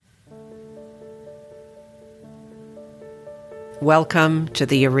Welcome to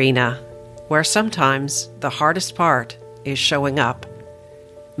the arena, where sometimes the hardest part is showing up.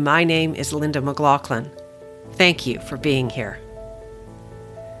 My name is Linda McLaughlin. Thank you for being here.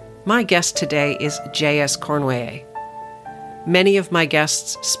 My guest today is J.S. Cournoyer. Many of my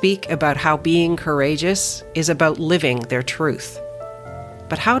guests speak about how being courageous is about living their truth.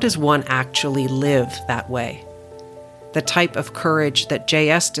 But how does one actually live that way? The type of courage that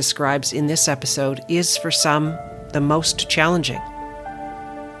J.S. describes in this episode is, for some, the most challenging.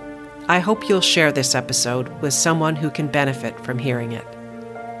 I hope you'll share this episode with someone who can benefit from hearing it.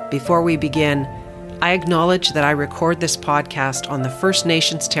 Before we begin, I acknowledge that I record this podcast on the First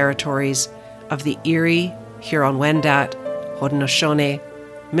Nations territories of the Erie, Huron-Wendat, Haudenosaunee,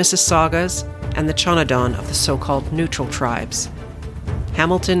 Mississaugas, and the Chonodon of the so-called Neutral Tribes.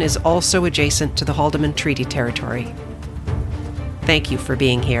 Hamilton is also adjacent to the Haldimand Treaty Territory. Thank you for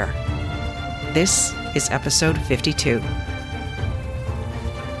being here. This is episode 52.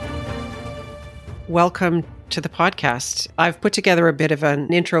 Welcome to the podcast. I've put together a bit of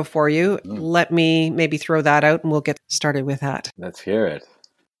an intro for you. Let me maybe throw that out and we'll get started with that. Let's hear it.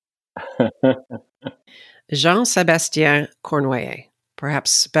 Jean-Sébastien Cournoyer,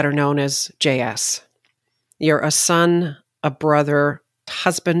 perhaps better known as JS. You're a son, a brother,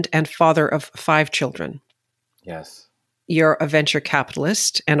 husband, and father of 5 children. Yes. You're a venture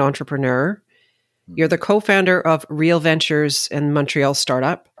capitalist and entrepreneur. You're the co-founder of Real Ventures and Montreal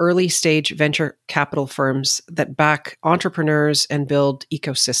Startup, early-stage venture capital firms that back entrepreneurs and build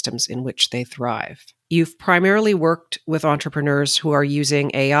ecosystems in which they thrive. You've primarily worked with entrepreneurs who are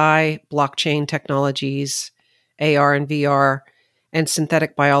using AI, blockchain technologies, AR and VR, and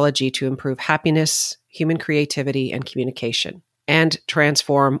synthetic biology to improve happiness, human creativity, and communication, and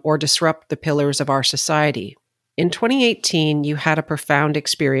transform or disrupt the pillars of our society. In 2018, you had a profound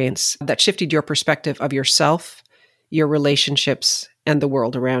experience that shifted your perspective of yourself, your relationships, and the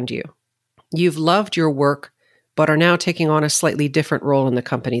world around you. You've loved your work, but are now taking on a slightly different role in the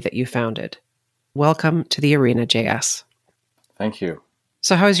company that you founded. Welcome to the arena, JS. Thank you.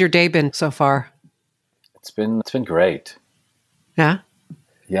 So how's your day been so far? It's been great. Yeah?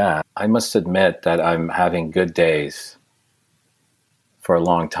 Yeah, I must admit that I'm having good days for a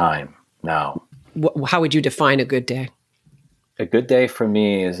long time now. How would you define a good day? A good day for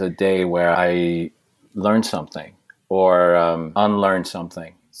me is a day where I learn something or unlearn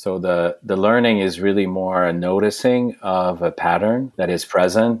something. So the learning is really more a noticing of a pattern that is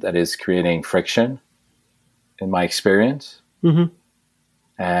present, that is creating friction in my experience. Mm-hmm.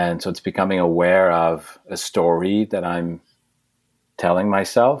 And so it's becoming aware of a story that I'm telling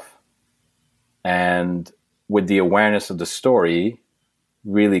myself. And with the awareness of the story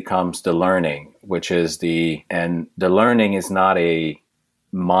really comes the learning, which is the learning is not a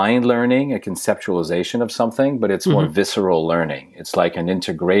mind learning, a conceptualization of something, but it's more visceral learning. It's like an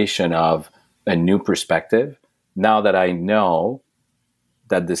integration of a new perspective. Now that I know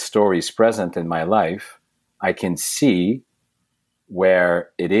that this story is present in my life, I can see where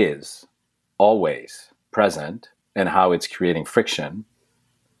it is always present and how it's creating friction.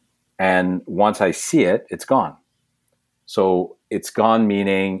 And once I see it, it's gone. So it's gone,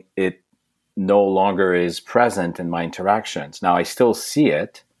 meaning it no longer is present in my interactions. Now I still see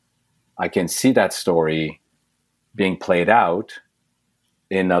it. I can see that story being played out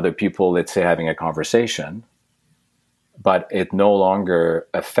in other people, let's say having a conversation, but it no longer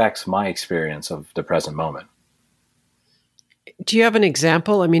affects my experience of the present moment. Do you have an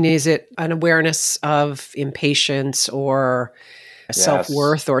example? I mean, is it an awareness of impatience or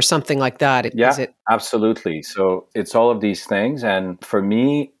self-worth or something like that? Yeah, Is it? Absolutely. So it's all of these things. And for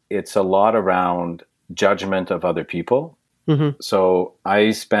me, it's a lot around judgment of other people. Mm-hmm. So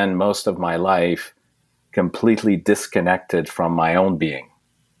I spend most of my life completely disconnected from my own being.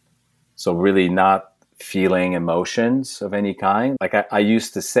 So really not feeling emotions of any kind. Like I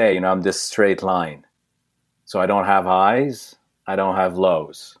used to say, I'm this straight line. So I don't have highs, I don't have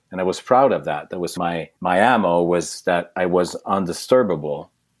lows. And I was proud of that. That was my ammo, was that I was undisturbable.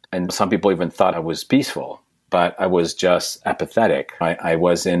 And some people even thought I was peaceful, but I was just apathetic. I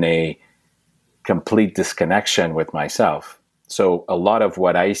was in a complete disconnection with myself. So a lot of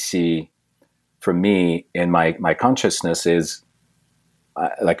what I see for me in my consciousness is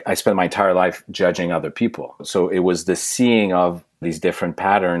like I spent my entire life judging other people. So it was the seeing of these different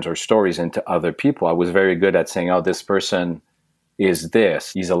patterns or stories into other people. I was very good at saying, oh, this person is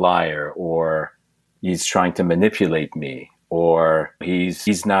this, he's a liar, or he's trying to manipulate me, or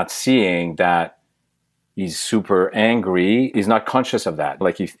he's not seeing that he's super angry. He's not conscious of that.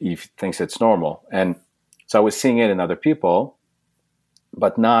 Like he thinks it's normal. And so I was seeing it in other people,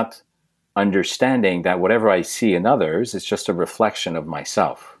 but not understanding that whatever I see in others is just a reflection of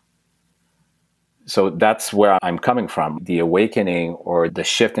myself. So that's where I'm coming from. The awakening or the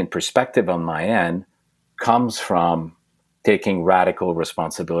shift in perspective on my end comes from taking radical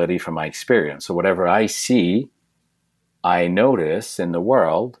responsibility for my experience. So whatever I see, I notice in the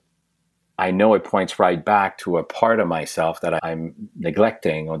world, I know it points right back to a part of myself that I'm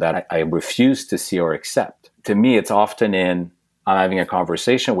neglecting or that I refuse to see or accept. To me, it's often I'm having a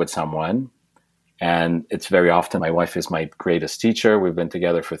conversation with someone, and it's very often my wife is my greatest teacher. We've been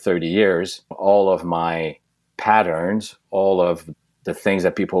together for 30 years. All of my patterns, all of the things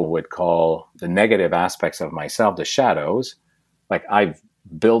that people would call the negative aspects of myself, the shadows, like I've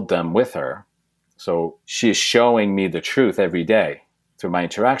built them with her. So she is showing me the truth every day through my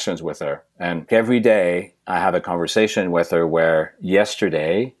interactions with her. And every day I have a conversation with her where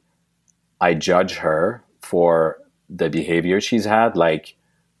yesterday I judge her for the behavior she's had, like,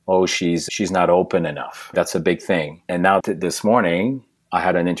 oh, she's not open enough. That's a big thing. And now this morning I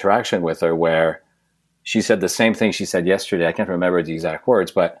had an interaction with her where she said the same thing she said yesterday. I can't remember the exact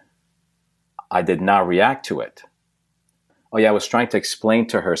words, but I did not react to it. Oh yeah, I was trying to explain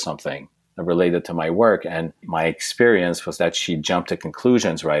to her something related to my work, and my experience was that she jumped to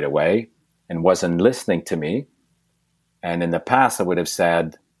conclusions right away and wasn't listening to me. And in the past, I would have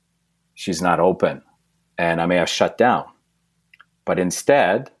said, she's not open, and I may have shut down. But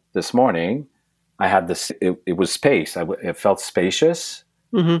instead, this morning, I had this, it was space. It felt spacious.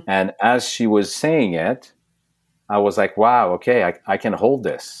 Mm-hmm. And as she was saying it, I was like, wow, okay, I can hold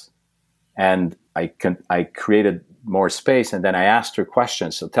this. And I created more space, and then I asked her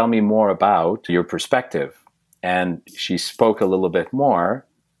questions. So tell me more about your perspective. And she spoke a little bit more,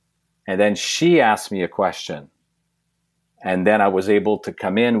 and then she asked me a question. And then I was able to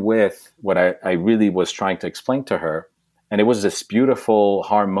come in with what I really was trying to explain to her. And it was this beautiful,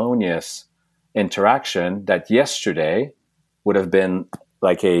 harmonious interaction that yesterday would have been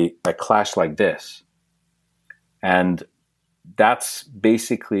like a clash like this. And that's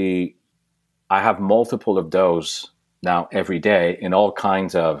basically, I have multiple of those now every day in all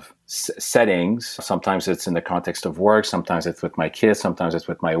kinds of settings. Sometimes it's in the context of work. Sometimes it's with my kids. Sometimes it's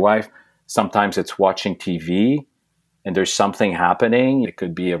with my wife. Sometimes it's watching TV and there's something happening. It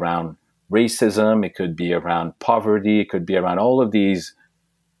could be around racism. It could be around poverty. It could be around all of these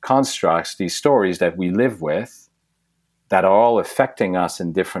constructs, these stories that we live with that are all affecting us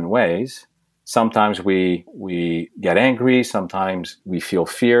in different ways. Sometimes we get angry. Sometimes we feel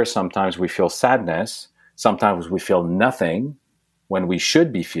fear. Sometimes we feel sadness. Sometimes we feel nothing when we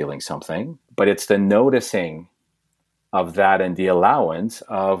should be feeling something. But it's the noticing of that and the allowance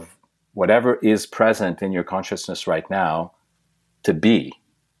of whatever is present in your consciousness right now to be,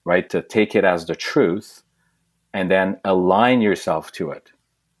 right? To take it as the truth and then align yourself to it.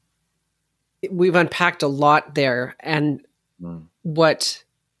 We've unpacked a lot there. And what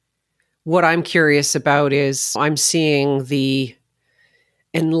I'm curious about is I'm seeing the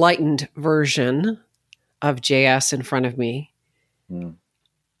enlightened version of JS in front of me.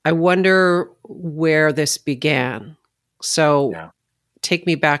 I wonder where this began. So take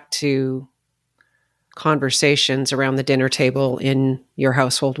me back to conversations around the dinner table in your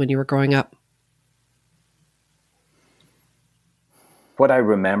household when you were growing up. What I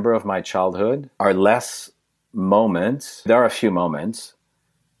remember of my childhood are less moments. There are a few moments,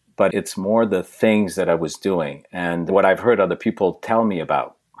 but it's more the things that I was doing and what I've heard other people tell me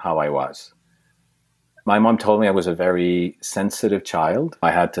about how I was. My mom told me I was a very sensitive child. I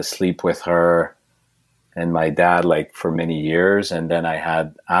had to sleep with her and my dad for many years. And then I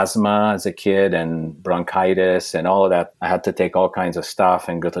had asthma as a kid and bronchitis and all of that. I had to take all kinds of stuff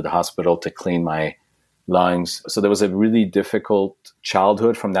and go to the hospital to clean my lungs. So there was a really difficult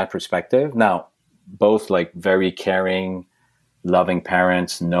childhood from that perspective. Now, both very caring, loving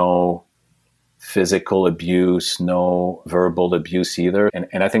parents, no physical abuse, no verbal abuse either.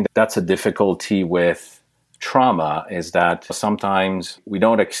 And I think that's a difficulty with trauma, is that sometimes we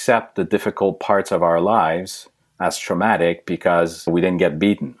don't accept the difficult parts of our lives as traumatic because we didn't get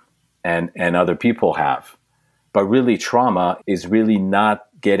beaten and other people have. But really, trauma is really not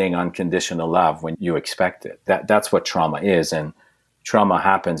getting unconditional love when you expect it. That's what trauma is. And trauma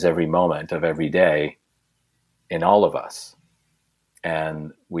happens every moment of every day in all of us.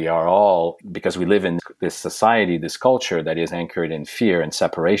 And we are all, because we live in this society, this culture that is anchored in fear and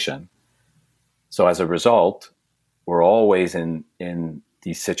separation. So as a result, we're always in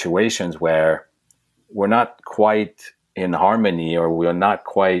these situations where we're not quite in harmony, or we're not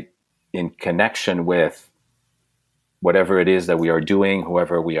quite in connection with whatever it is that we are doing,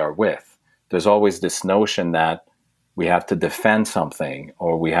 whoever we are with. There's always this notion that we have to defend something,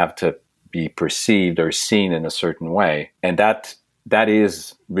 or we have to be perceived or seen in a certain way. And that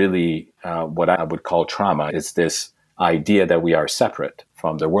is really what I would call trauma. It's this idea that we are separate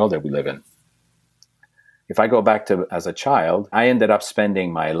from the world that we live in. If I go back to as a child, I ended up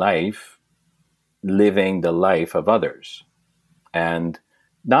spending my life living the life of others. And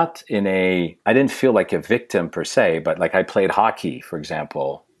not I didn't feel like a victim per se, but like I played hockey, for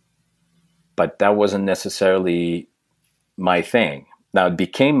example. But that wasn't necessarily my thing. Now it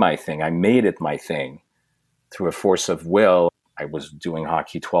became my thing. I made it my thing through a force of will. I was doing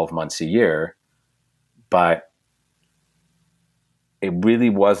hockey 12 months a year, but it really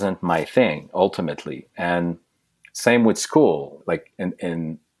wasn't my thing ultimately. And same with school. Like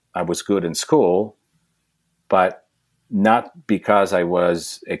I was good in school, but not because I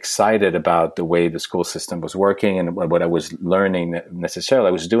was excited about the way the school system was working and what I was learning necessarily.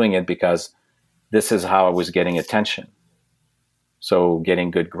 I was doing it because this is how I was getting attention. So getting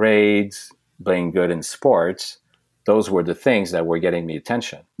good grades, being good in sports, those were the things that were getting me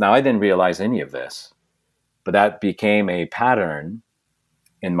attention. Now, I didn't realize any of this, but that became a pattern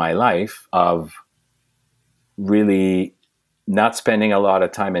in my life of really not spending a lot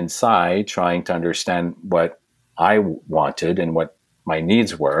of time inside trying to understand what I wanted and what my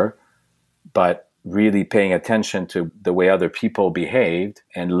needs were, but really paying attention to the way other people behaved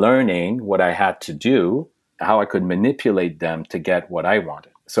and learning what I had to do, how I could manipulate them to get what I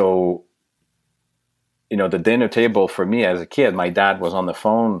wanted. So, the dinner table for me as a kid, my dad was on the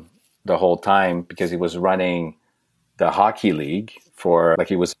phone the whole time because he was running the hockey league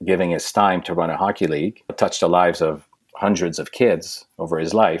he was giving his time to run a hockey league, touched the lives of hundreds of kids over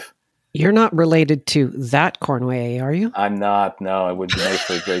his life. You're not related to that Cournoyer, are you? I'm not. No, it would be nice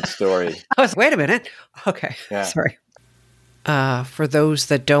for a great story. Wait a minute. Okay. Yeah. Sorry. For those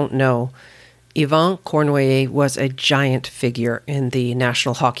that don't know, Yvan Cournoyer was a giant figure in the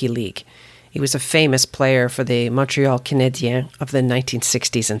National Hockey League. He was a famous player for the Montreal Canadiens of the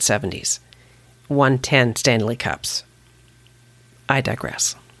 1960s and 70s. Won 10 Stanley Cups. I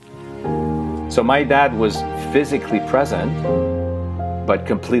digress. So my dad was physically present, but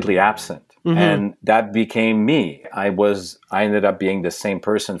completely absent. Mm-hmm. And that became me. I ended up being the same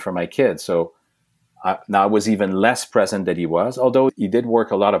person for my kids. So now I was even less present than he was, although he did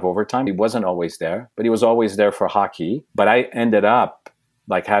work a lot of overtime. He wasn't always there, but he was always there for hockey. But I ended up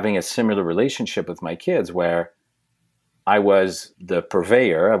like having a similar relationship with my kids where I was the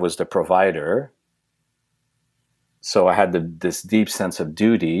purveyor, I was the provider. So I had this deep sense of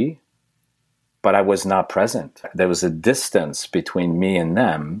duty, but I was not present. There was a distance between me and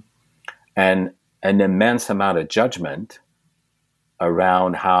them and an immense amount of judgment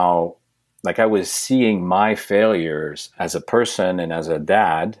around how, like, I was seeing my failures as a person and as a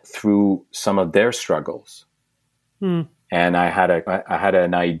dad through some of their struggles. And I had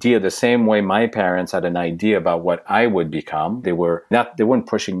an idea, the same way my parents had an idea about what I would become. They weren't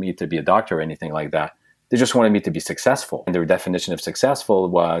pushing me to be a doctor or anything like that. They just wanted me to be successful. And their definition of successful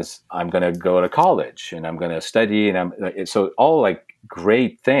was, I'm going to go to college and I'm going to study. And so all like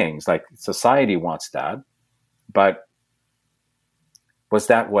great things, like society wants that. But was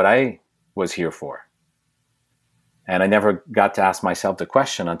that what I was here for? And I never got to ask myself the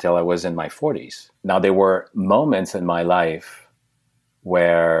question until I was in my 40s. Now, there were moments in my life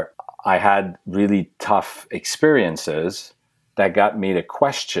where I had really tough experiences that got me to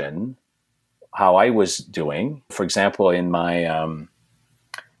question how I was doing. For example, in my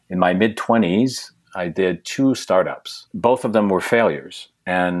mid-20s, I did 2 startups. Both of them were failures.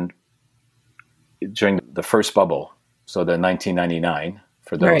 And during the first bubble, so the 1999,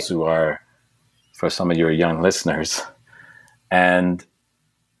 for those who are, for some of your young listeners. And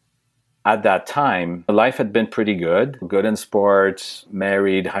at that time, life had been pretty good in sports,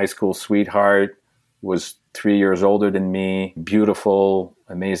 married, high school sweetheart, was 3 years older than me, beautiful,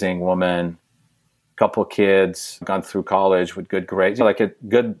 amazing woman, couple kids, gone through college with good grades,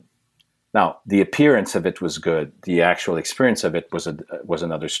 now the appearance of it was good. The actual experience of it was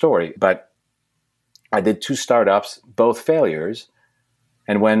another story. But I did 2 startups, both failures.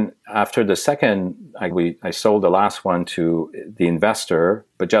 And when after the second, I sold the last one to the investor,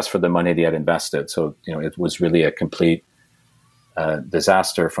 but just for the money they had invested. So, it was really a complete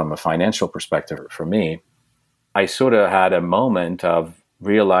disaster from a financial perspective for me. I sort of had a moment of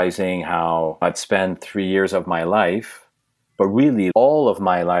realizing how I'd spent 3 years of my life, but really all of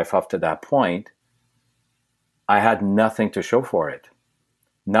my life up to that point, I had nothing to show for it.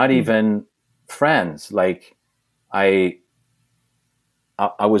 Not even friends. Like I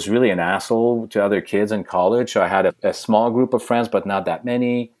was really an asshole to other kids in college. So I had a small group of friends, but not that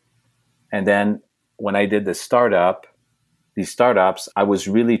many. And then when I did the startup, these startups, I was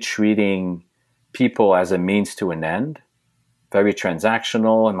really treating people as a means to an end, very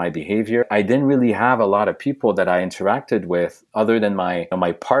transactional in my behavior. I didn't really have a lot of people that I interacted with other than my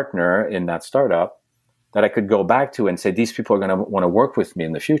partner in that startup that I could go back to and say, these people are going to want to work with me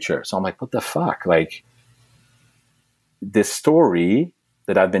in the future. So I'm like, what the fuck? Like, this story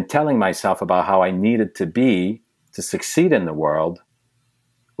that I've been telling myself about how I needed to be to succeed in the world,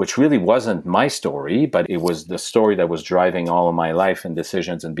 which really wasn't my story, but it was the story that was driving all of my life and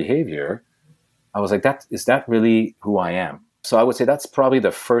decisions and behavior. I was like, is that really who I am? So I would say that's probably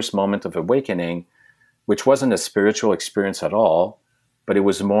the first moment of awakening, which wasn't a spiritual experience at all, but it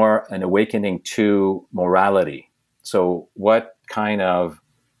was more an awakening to morality. So what kind of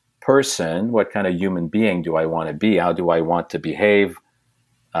person, what kind of human being do I want to be? How do I want to behave?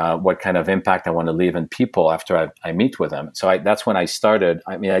 What kind of impact I want to leave in people after I meet with them. So that's when I started.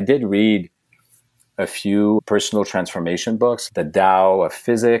 I mean, I did read a few personal transformation books, The Tao of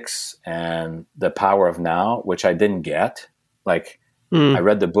Physics and The Power of Now, which I didn't get. Like, I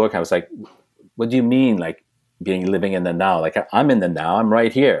read the book, I was like, what do you mean, like, living in the now? Like, I'm in the now, I'm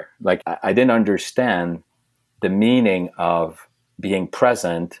right here. Like, I didn't understand the meaning of being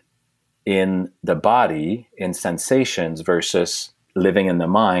present in the body, in sensations, versus living in the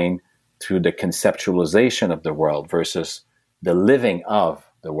mind through the conceptualization of the world versus the living of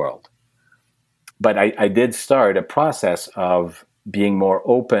the world. But I did start a process of being more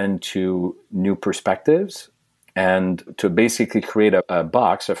open to new perspectives and to basically create a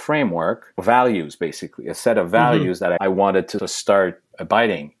box, a framework, values, basically, a set of values that I wanted to start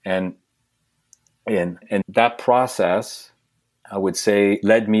abiding. And that process, I would say,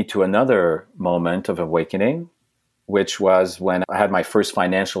 led me to another moment of awakening, which was when I had my first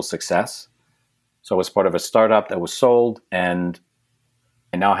financial success. So I was part of a startup that was sold, and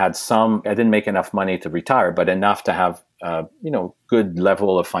I now had I didn't make enough money to retire, but enough to have, good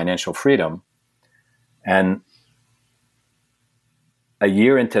level of financial freedom. And a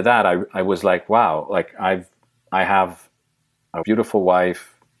year into that, I was like, wow, like I have a beautiful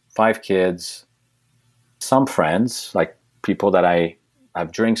wife, 5 kids, some friends, like people that I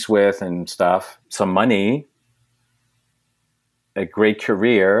have drinks with and stuff, some money, a great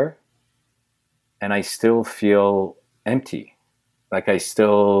career, and I still feel empty. Like I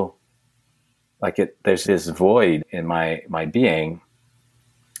still, there's this void in my being.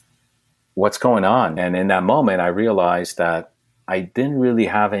 What's going on? And in that moment, I realized that I didn't really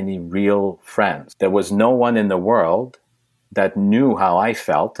have any real friends. There was no one in the world that knew how I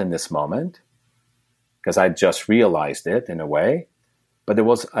felt in this moment, because I just realized it in a way. But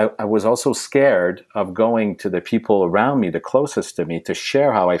I was also scared of going to the people around me, the closest to me, to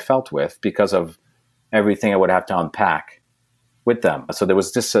share how I felt with, because of everything I would have to unpack with them. So there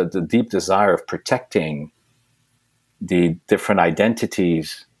was this the deep desire of protecting the different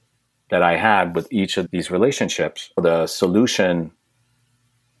identities that I had with each of these relationships. The solution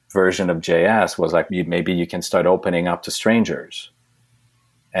version of JS was like, maybe you can start opening up to strangers.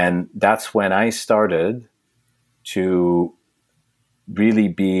 And that's when I started to really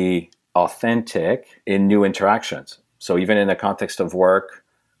be authentic in new interactions. So even in the context of work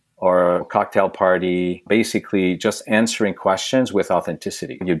or a cocktail party, basically just answering questions with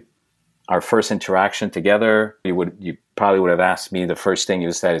authenticity. Our first interaction together, you probably would have asked me, the first thing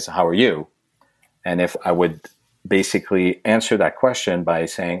you said is, how are you? And if I would basically answer that question by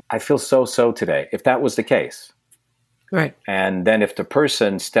saying, I feel so today, if that was the case. Right. And then if the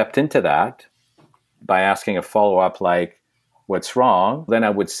person stepped into that by asking a follow-up like, what's wrong? Then I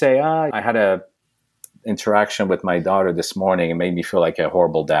would say, I had a interaction with my daughter this morning and made me feel like a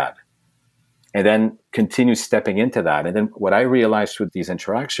horrible dad. And then continue stepping into that. And then what I realized with these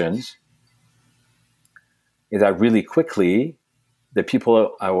interactions is that really quickly, the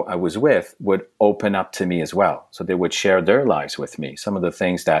people I was with would open up to me as well. So they would share their lives with me. Some of the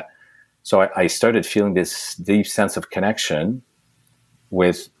things so I started feeling this deep sense of connection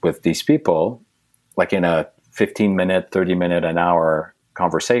with these people, like in a 15-minute, 30-minute, an hour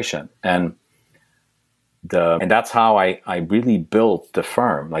conversation. And that's how I really built the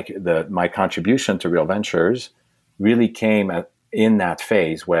firm. Like my contribution to Real Ventures really came in that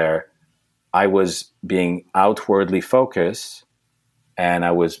phase where I was being outwardly focused and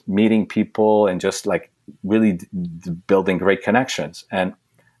I was meeting people and just like really building great connections. And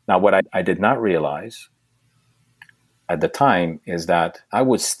now what I did not realize at the time is that I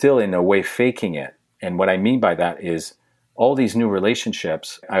was still in a way faking it. And what I mean by that is all these new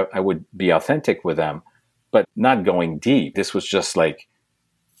relationships, I would be authentic with them, but not going deep. This was just like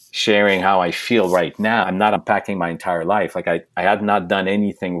sharing how I feel right now. I'm not unpacking my entire life. Like I had not done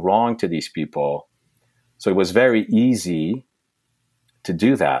anything wrong to these people. So it was very easy to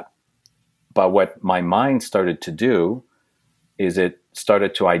do that. But what my mind started to do is it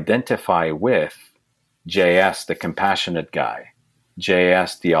started to identify with JS, the compassionate guy,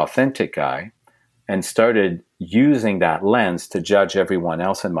 JS, the authentic guy, and started using that lens to judge everyone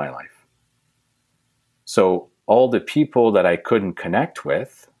else in my life. So all the people that I couldn't connect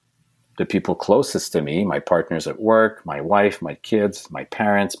with, the people closest to me, my partners at work, my wife, my kids, my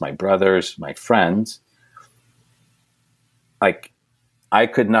parents, my brothers, my friends, like I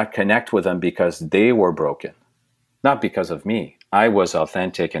could not connect with them because they were broken, not because of me. I was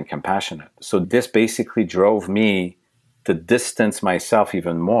authentic and compassionate. So this basically drove me to distance myself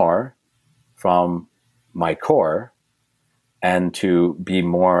even more from my core and to be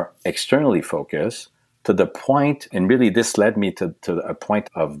more externally focused, to the point, and really this led me to a point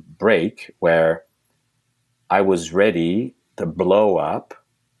of break where I was ready to blow up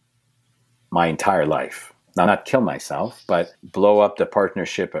my entire life. Now, not kill myself, but blow up the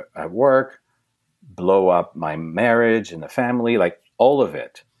partnership at work, blow up my marriage and the family, like all of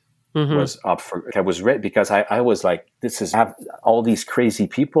it was up for, I was ready because I was like, I have all these crazy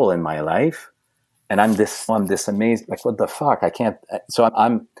people in my life and I'm this amazing, like, what the fuck? I can't. So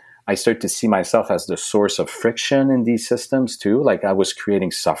I start to see myself as the source of friction in these systems too. Like I was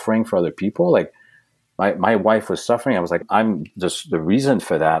creating suffering for other people. Like my wife was suffering. I was like, I'm just the reason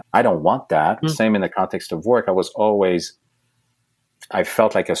for that. I don't want that. Same in the context of work. I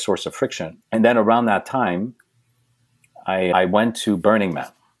felt like a source of friction. And then around that time, I went to Burning Man.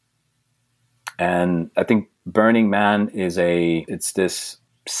 And I think Burning Man it's this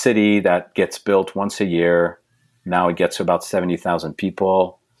city that gets built once a year. Now it gets to about 70,000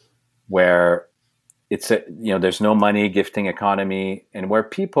 people, where there's no money, gifting economy, and where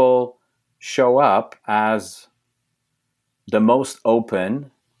people show up as the most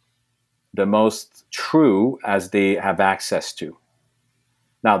open, the most true as they have access to.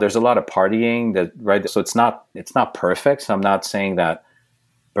 Now there's a lot of partying, right? So it's not perfect. So I'm not saying that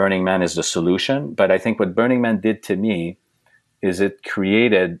Burning Man is the solution, but I think what Burning Man did to me is it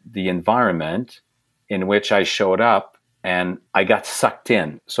created the environment in which I showed up and I got sucked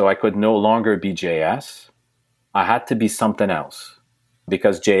in. So I could no longer be JS. I had to be something else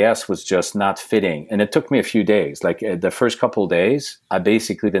because JS was just not fitting. And it took me a few days. Like the first couple of days, I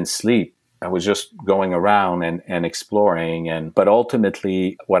basically didn't sleep. I was just going around and exploring. But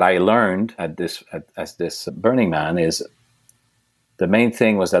ultimately, what I learned at this Burning Man is the main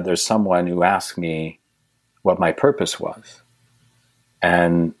thing was that there's someone who asked me what my purpose was.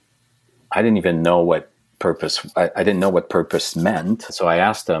 And I didn't even know what purpose, I didn't know what purpose meant. So I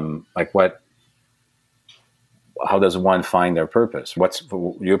asked them, like, how does one find their purpose? What's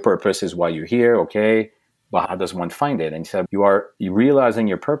your purpose is why you're here, okay? But how does one find it? And he said, you're realizing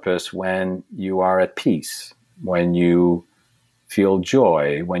your purpose when you are at peace, when you feel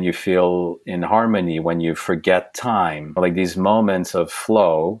joy, when you feel in harmony, when you forget time, like these moments of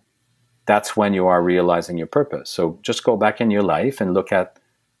flow. That's when you are realizing your purpose. So just go back in your life and look at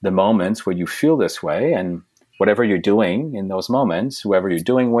the moments where you feel this way, and whatever you're doing in those moments, whoever you're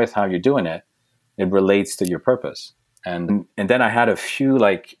doing with, how you're doing it, it relates to your purpose. And then I had a few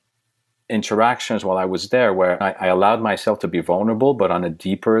like interactions while I was there where I allowed myself to be vulnerable, but on a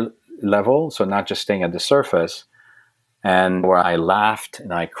deeper level. So not just staying at the surface, and where I laughed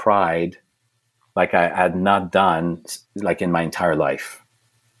and I cried like I had not done like in my entire life.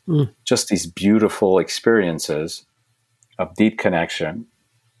 Just these beautiful experiences of deep connection.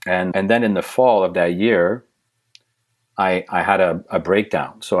 And then in the fall of that year, I had a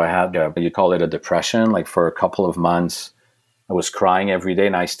breakdown. So I had, you call it a depression, like for a couple of months, I was crying every day,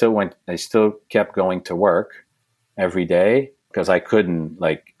 and I still kept going to work every day because I could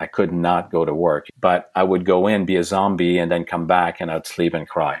not go to work, but I would go in, be a zombie, and then come back and I'd sleep and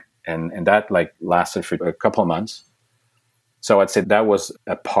cry. And that like lasted for a couple of months. So I'd say that was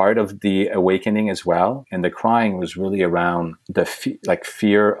a part of the awakening as well. And the crying was really around the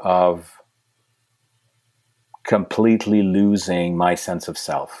fear of completely losing my sense of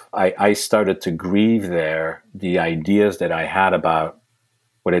self. I started to grieve there the ideas that I had about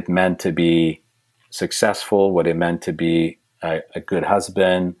what it meant to be successful, what it meant to be a good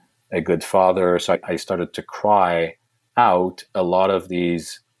husband, a good father. So I started to cry out a lot of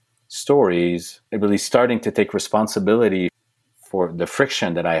these stories, really starting to take responsibility for the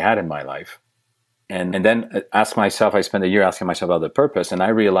friction that I had in my life. And then I spent a year asking myself about the purpose. And I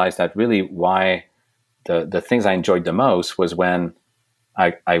realized that really why the things I enjoyed the most was when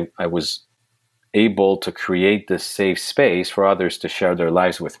I was able to create this safe space for others to share their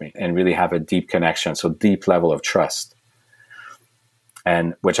lives with me and really have a deep connection. So deep level of trust.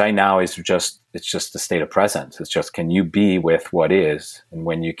 And which I now is just, it's just the state of presence. It's just, can you be with what is? And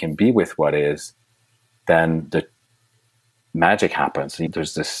when you can be with what is, then the magic happens.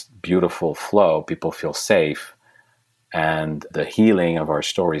 There's this beautiful flow. People feel safe, and the healing of our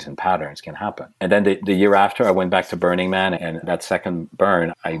stories and patterns can happen. And then the year after, I went back to Burning Man, and that second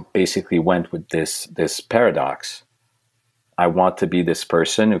burn, I basically went with this paradox. I want to be this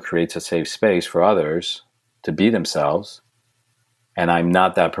person who creates a safe space for others to be themselves, and I'm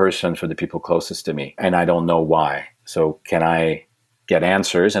not that person for the people closest to me, and I don't know why. So can I get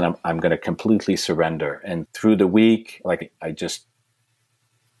answers? And I'm going to completely surrender. And through the week, like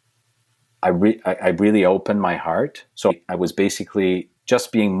I really opened my heart. So I was basically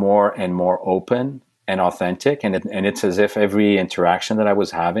just being more and more open and authentic. And it's as if every interaction that I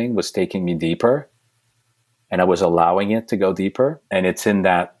was having was taking me deeper, and I was allowing it to go deeper. And it's in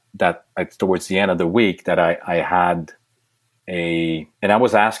that towards the end of the week that I had and I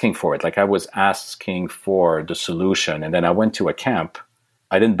was asking for it. Like, I was asking for the solution. And then I went to a camp.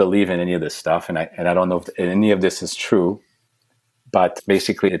 I didn't believe in any of this stuff. And I don't know if any of this is true, but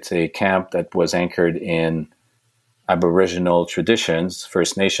basically it's a camp that was anchored in Aboriginal traditions,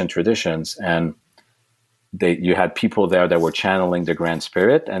 First Nation traditions. And you had people there that were channeling the Grand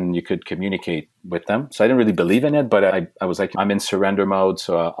Spirit, and you could communicate with them. So I didn't really believe in it, but I was like, I'm in surrender mode,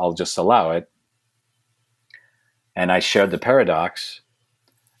 so I'll just allow it. And I shared the paradox,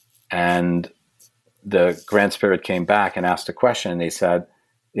 and the Grand Spirit came back and asked a question. They said,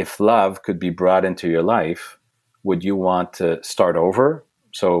 if love could be brought into your life, would you want to start over?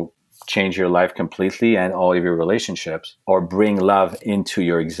 So change your life completely and all of your relationships, or bring love into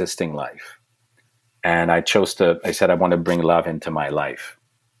your existing life? And I said, I want to bring love into my life.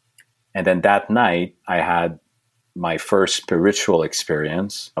 And then that night I had my first spiritual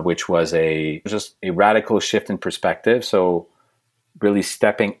experience, which was just a radical shift in perspective. So really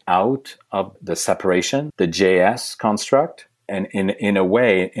stepping out of the separation, the JS construct, and in a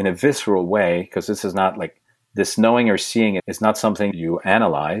way, in a visceral way, because this is not like this knowing or seeing it is not something you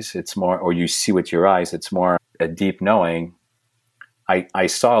analyze. It's more, or you see with your eyes. It's more a deep knowing. I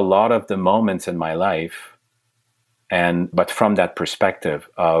saw a lot of the moments in my life, but from that perspective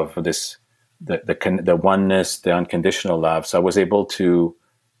of this, the oneness, the unconditional love. So I was able to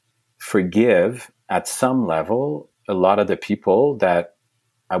forgive at some level a lot of the people that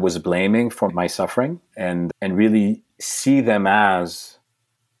I was blaming for my suffering, and really see them as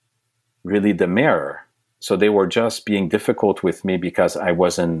really the mirror. So they were just being difficult with me because I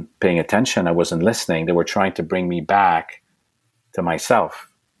wasn't paying attention. I wasn't listening. They were trying to bring me back to myself.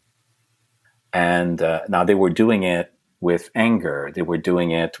 And now they were doing it with anger. They were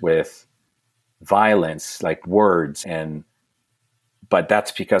doing it with violence, like words. But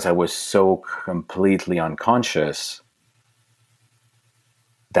that's because I was so completely unconscious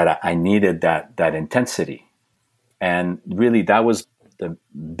that I needed that intensity. And really, that was the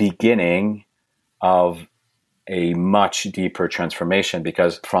beginning of a much deeper transformation,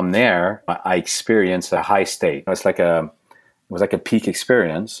 because from there, I experienced a high state. It was like a peak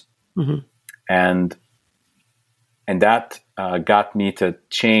experience. Mm-hmm. And that got me to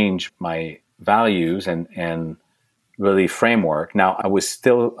change my values and really framework. Now, I was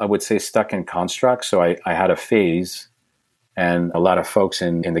still, I would say, stuck in constructs. So I had a phase, and a lot of folks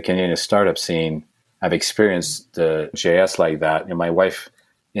in the Canadian startup scene have experienced the JS like that. And my wife,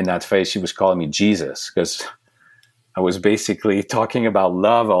 in that phase, she was calling me Jesus, because I was basically talking about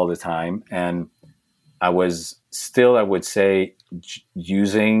love all the time. And I was still, I would say,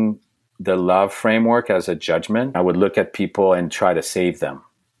 using the love framework as a judgment. I would look at people and try to save them.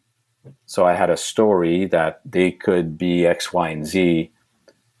 So I had a story that they could be X, Y, and Z,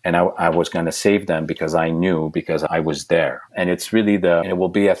 and I was going to save them because I knew, because I was there. And it's really it will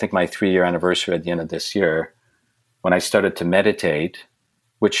be, I think, my 3-year anniversary at the end of this year, when I started to meditate,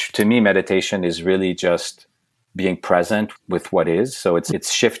 which to me, meditation is really just being present with what is. So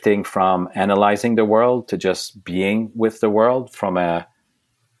it's shifting from analyzing the world to just being with the world from a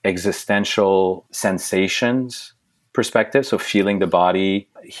existential sensations perspective. So feeling the body,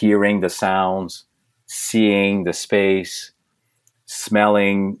 hearing the sounds, seeing the space,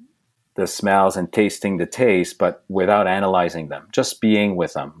 smelling the smells, and tasting the taste, but without analyzing them, just being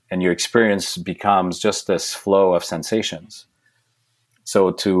with them. And your experience becomes just this flow of sensations.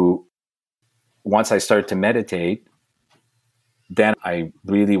 So once I started to meditate, then I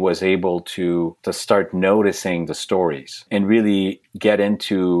really was able to start noticing the stories and really get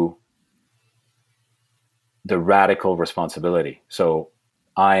into the radical responsibility. So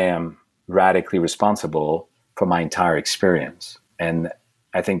I am radically responsible for my entire experience. And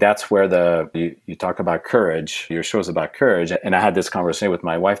I think that's where you talk about courage. Your show is about courage. And I had this conversation with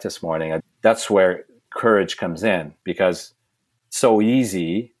my wife this morning. That's where courage comes in, because it's so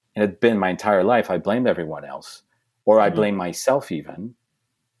easy, and it's been my entire life, I blamed everyone else, or I blame myself even.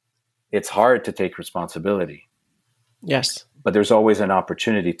 It's hard to take responsibility. Yes. But there's always an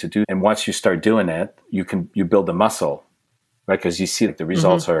opportunity to do. And once you start doing it, you build a muscle, right? Because you see that the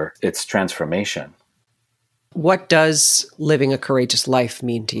results it's transformation. What does living a courageous life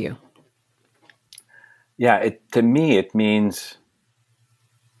mean to you? Yeah, to me, it means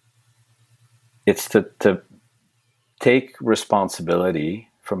it's to take responsibility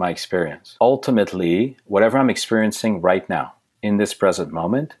for my experience. Ultimately, whatever I'm experiencing right now, in this present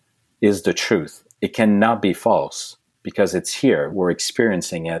moment, is the truth. It cannot be false because it's here. We're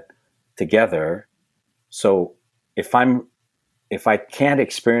experiencing it together. So if I can't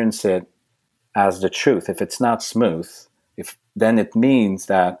experience it as the truth, if it's not smooth, then it means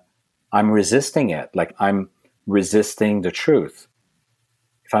that I'm resisting it, like I'm resisting the truth.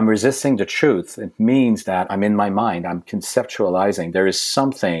 If I'm resisting the truth, it means that I'm in my mind, I'm conceptualizing.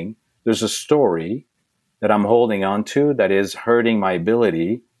 There's a story that I'm holding on to that is hurting my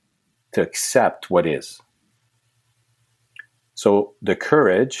ability to accept what is. So the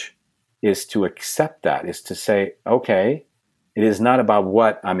courage is to accept that, is to say, okay, it is not about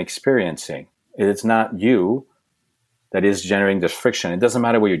what I'm experiencing. It is not you that is generating this friction. It doesn't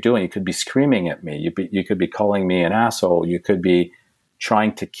matter what you're doing. You could be screaming at me. You could be calling me an asshole. You could be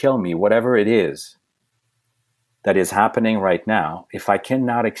trying to kill me. Whatever it is that is happening right now, if I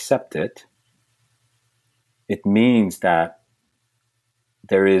cannot accept it, it means that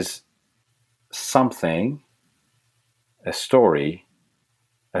there is something, a story,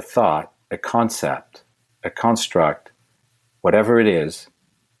 a thought, a concept, a construct, whatever it is,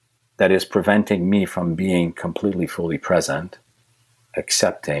 that is preventing me from being completely, fully present,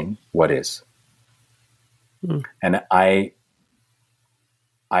 accepting what is. And I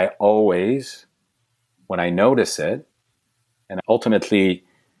always, when I notice it, and ultimately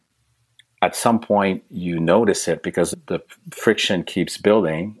at some point you notice it because the friction keeps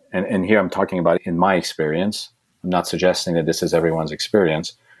building. And here I'm talking about in my experience. I'm not suggesting that this is everyone's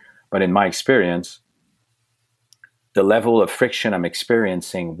experience, but in my experience, the level of friction I'm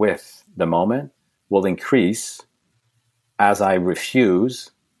experiencing with the moment will increase as I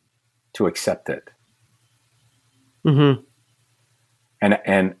refuse to accept it. Mm-hmm.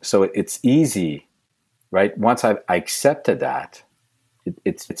 And so it's easy, right? Once I accepted that,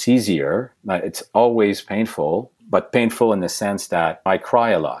 it's easier. It's always painful, but painful in the sense that I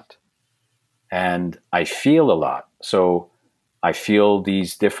cry a lot and I feel a lot. So I feel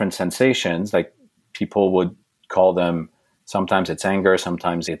these different sensations, like people would call them, sometimes it's anger,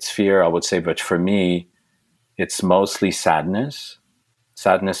 sometimes it's fear, I would say, but for me, it's mostly sadness.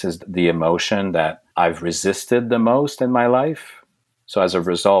 Sadness is the emotion that I've resisted the most in my life. So as a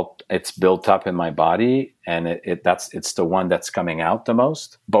result, it's built up in my body, and it's the one that's coming out the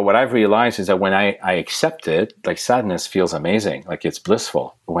most. But what I've realized is that when I accept it, like sadness feels amazing, like it's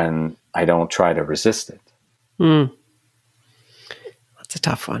blissful when I don't try to resist it. That's a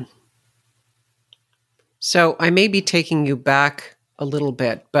tough one. So I may be taking you back a little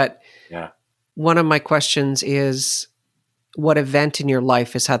bit, but one of my questions is, what event in your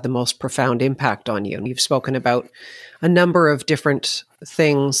life has had the most profound impact on you? And you've spoken about a number of different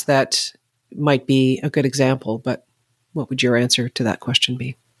things that might be a good example, but what would your answer to that question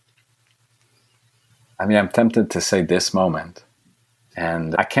be? I mean, I'm tempted to say this moment,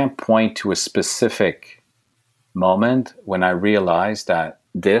 and I can't point to a specific moment when I realized that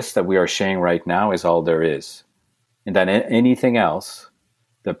this that we are sharing right now is all there is, and that anything else,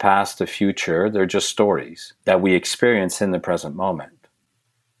 the past, the future, they're just stories that we experience in the present moment.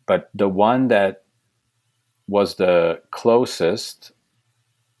 But the one that was the closest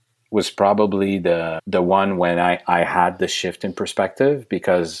was probably the one when I had the shift in perspective,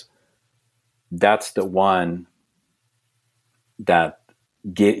 because that's the one that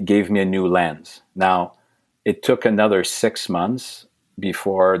gave me a new lens. Now, it took another 6 months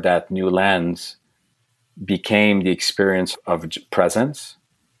before that new lens became the experience of presence.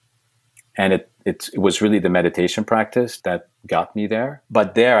 And it was really the meditation practice that got me there.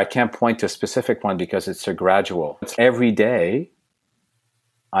 But there, I can't point to a specific one because it's a gradual. It's every day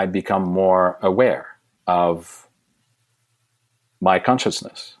I become more aware of my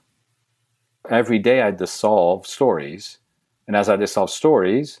consciousness. Every day I dissolve stories. And as I dissolve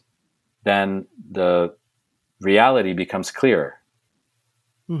stories, then the reality becomes clearer.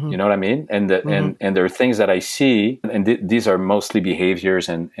 You know what I mean? And and there are things that I see, and these are mostly behaviors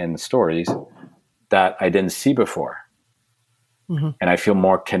and stories that I didn't see before. and I feel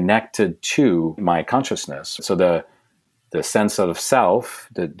more connected to my consciousness. So the sense of self,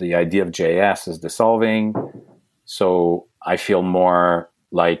 the idea of JS is dissolving. So I feel more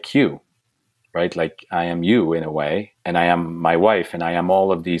like you, right? Like I am you in a way, and I am my wife, and I am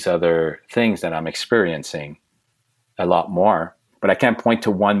all of these other things that I'm experiencing a lot more. But I can't point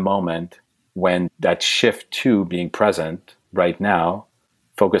to one moment when that shift to being present right now,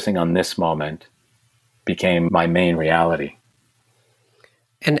 focusing on this moment, became my main reality.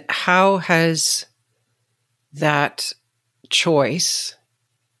 And how has that choice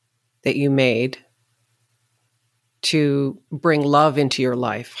that you made to bring love into your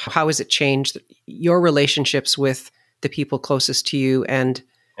life, how has it changed your relationships with the people closest to you, and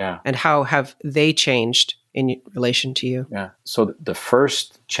how have they changed in relation to you? Yeah. So the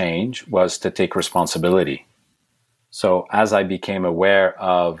first change was to take responsibility. So as I became aware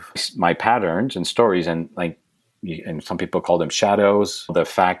of my patterns and stories, and some people call them shadows, the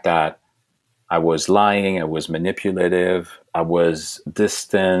fact that I was lying, I was manipulative, I was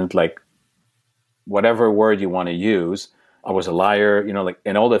distant, like whatever word you want to use, I was a liar,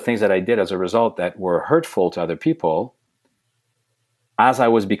 and all the things that I did as a result that were hurtful to other people. As I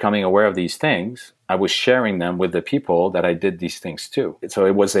was becoming aware of these things, I was sharing them with the people that I did these things to. So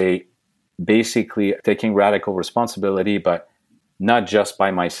it was basically taking radical responsibility, but not just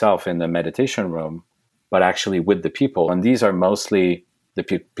by myself in the meditation room, but actually with the people. And these are mostly the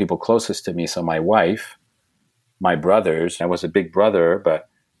people closest to me. So my wife, my brothers. I was a big brother, but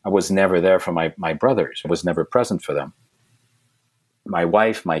I was never there for my brothers. I was never present for them. My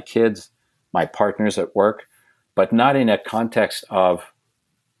wife, my kids, my partners at work, but not in a context of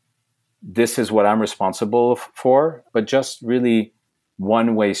this is what I'm responsible for, but just really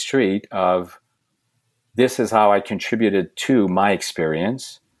one-way street of this is how I contributed to my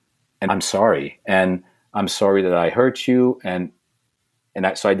experience, and I'm sorry. And I'm sorry that I hurt you.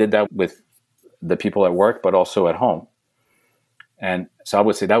 So I did that with the people at work, but also at home. And so I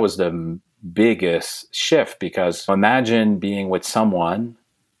would say that was the biggest shift, because imagine being with someone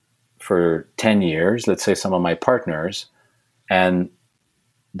for 10 years, let's say some of my partners, and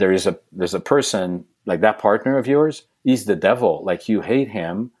there's a person like that partner of yours, he's the devil. Like you hate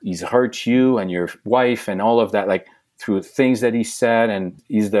him. He's hurt you and your wife and all of that, like through things that he said, and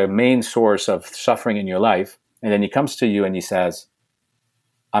he's the main source of suffering in your life. And then he comes to you and he says,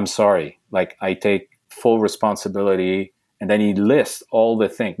 I'm sorry. Like I take full responsibility. And then he lists all the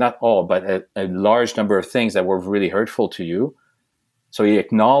things, not all, but a large number of things that were really hurtful to you. So he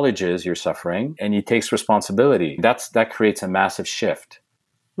acknowledges your suffering and he takes responsibility. That creates a massive shift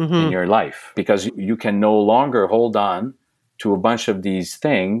in your life, because you can no longer hold on to a bunch of these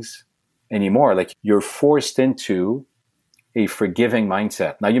things anymore. Like you're forced into a forgiving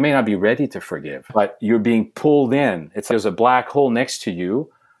mindset. Now you may not be ready to forgive, but you're being pulled in. There's a black hole next to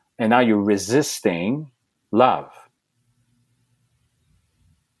you, and now you're resisting love.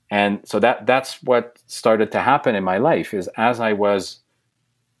 And so that's what started to happen in my life, is as I was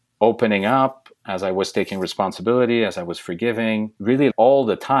opening up, as I was taking responsibility, as I was forgiving, really all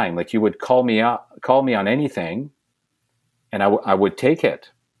the time. Like you would call me on anything, and I would take it.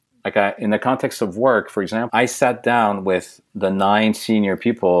 Like in the context of work, for example, I sat down with the 9 senior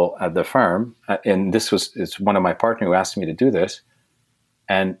people at the firm, and it's one of my partners who asked me to do this.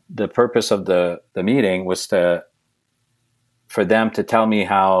 And the purpose of the meeting was for them to tell me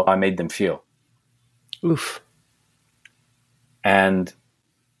how I made them feel. Oof. And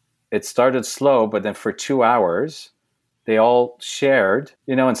it started slow, but then for 2 hours, they all shared,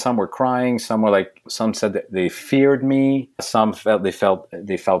 and some were crying, some said that they feared me, some felt they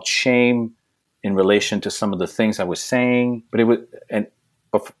felt shame in relation to some of the things I was saying.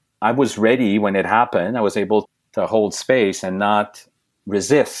 But I was ready when it happened. I was able to hold space and not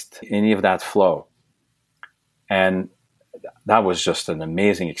resist any of that flow. And that was just an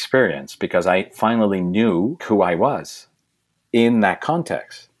amazing experience, because I finally knew who I was in that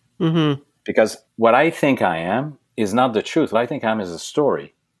context. Mm-hmm. Because what I think I am is not the truth. What I think I am is a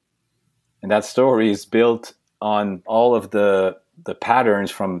story. And that story is built on all of the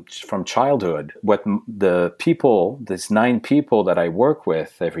patterns from childhood. What the people, these 9 people that I work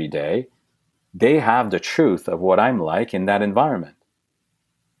with every day, they have the truth of what I'm like in that environment.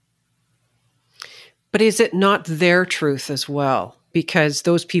 But is it not their truth as well? Because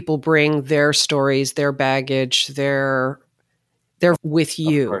those people bring their stories, their baggage, they're with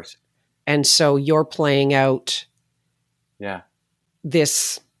you. Of course. And so you're playing out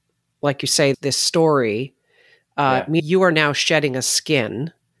this, like you say, this story. You are now shedding a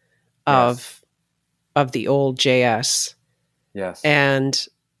skin of the old JS. Yes. And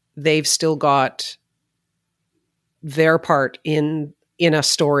they've still got their part in a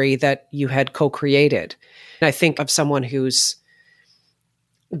story that you had co-created. And I think of someone who's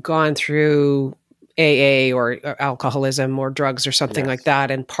gone through AA or alcoholism or drugs or something like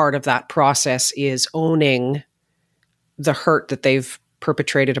that, and part of that process is owning the hurt that they've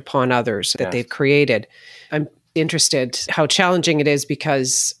perpetrated upon others, that they've created. I'm interested how challenging it is,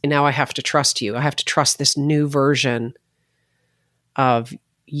 because now I have to trust you. I have to trust this new version of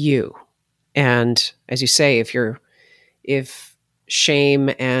you. And as you say, if shame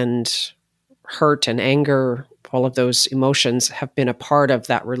and hurt and anger, all of those emotions have been a part of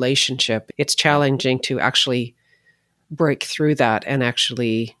that relationship, it's challenging to actually break through that and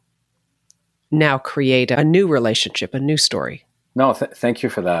actually now create a new relationship, a new story. No, thank you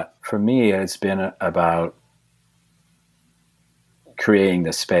for that. For me, it's been about creating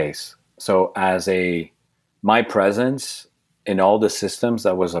the space. So my presence in all the systems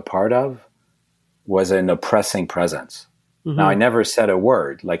that was a part of was an oppressing presence. Mm-hmm. Now, I never said a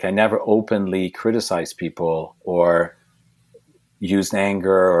word. Like, I never openly criticized people or used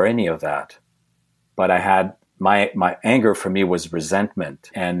anger or any of that. But I had my anger for me was resentment.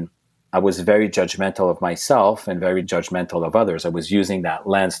 And I was very judgmental of myself and very judgmental of others. I was using that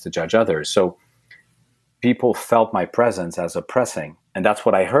lens to judge others. So people felt my presence as oppressing. And that's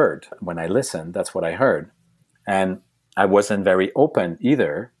what I heard when I listened. That's what I heard. And I wasn't very open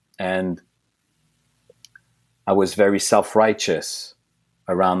either. And I was very self-righteous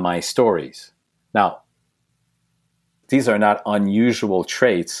around my stories. Now, these are not unusual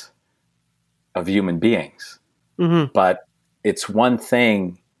traits of human beings. Mm-hmm. But it's one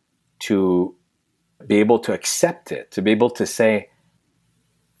thing to be able to accept it, to be able to say,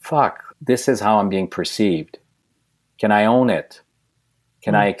 fuck, this is how I'm being perceived. Can I own it?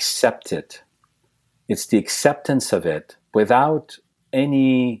 Can I accept it? It's the acceptance of it without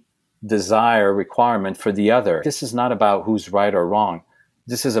any desire, requirement for the other. This is not about who's right or wrong.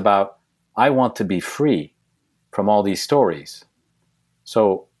 This is about, I want to be free from all these stories.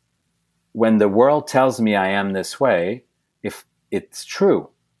 So when the world tells me I am this way, if it's true,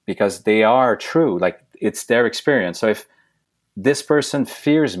 because they are true, like it's their experience. So if this person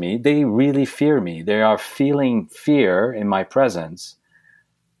fears me, they really fear me. They are feeling fear in my presence.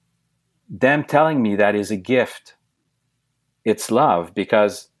 Them telling me that is a gift. It's love,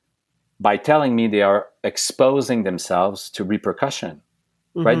 because by telling me, they are exposing themselves to repercussion,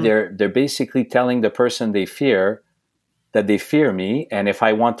 right? They're basically telling the person they fear that they fear me. And if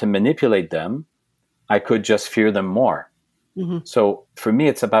I want to manipulate them, I could just fear them more. Mm-hmm. So for me,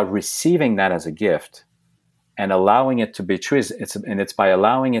 it's about receiving that as a gift and allowing it to be true. It's by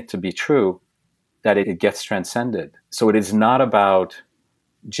allowing it to be true that it gets transcended. So it is not about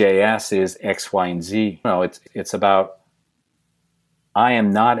JS is X, Y, and Z. No, it's about, I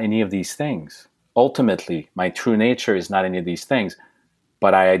am not any of these things. Ultimately, my true nature is not any of these things,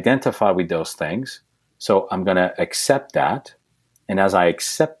 but I identify with those things. So I'm going to accept that. And as I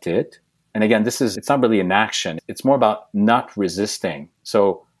accept it, and again, it's not really an action. It's more about not resisting.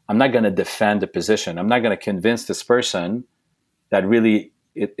 So I'm not going to defend the position. I'm not going to convince this person that really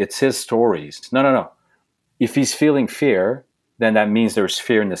it's his stories. No. If he's feeling fear, then that means there's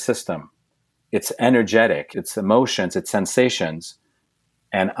fear in the system. It's energetic. It's emotions. It's sensations.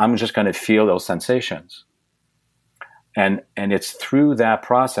 And I'm just going to feel those sensations. And it's through that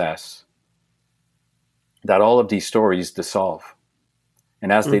process that all of these stories dissolve.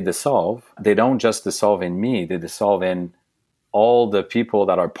 And as they dissolve, they don't just dissolve in me, they dissolve in all the people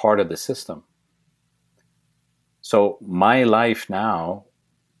that are part of the system. So my life now,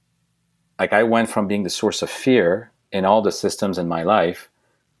 like I went from being the source of fear in all the systems in my life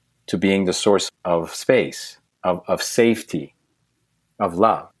to being the source of space, of safety, of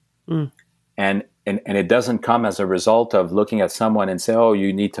love. And it doesn't come as a result of looking at someone and say, oh,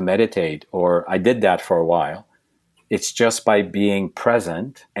 you need to meditate, or I did that for a while. It's just by being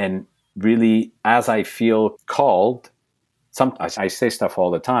present and really, as I feel called, I say stuff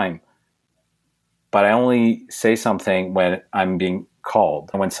all the time, but I only say something when I'm being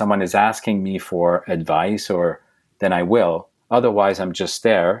called. And when someone is asking me for advice, or then I will. Otherwise, I'm just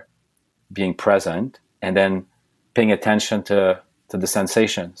there, being present, and then paying attention to the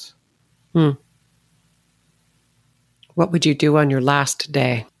sensations. What would you do on your last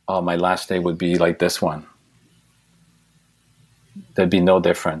day? Oh, my last day would be like this one. There'd be no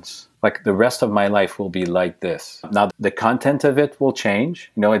difference. Like the rest of my life will be like this. Now, the content of it will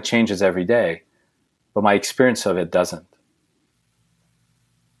change. It changes every day. But my experience of it doesn't.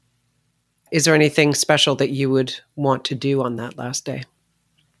 Is there anything special that you would want to do on that last day?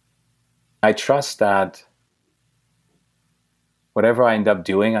 I trust that whatever I end up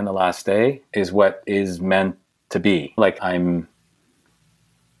doing on the last day is what is meant to be. Like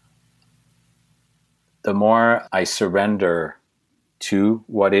the more I surrender to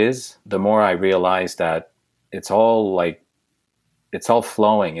what is, the more I realize that it's all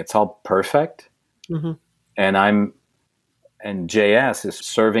flowing, it's all perfect. Mm-hmm. And JS is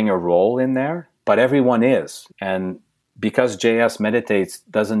serving a role in there, but everyone is. And because JS meditates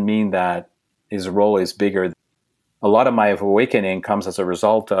doesn't mean that his role is bigger. A lot of my awakening comes as a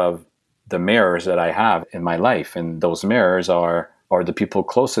result of the mirrors that I have in my life. And those mirrors are the people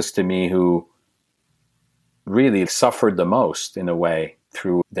closest to me who really suffered the most in a way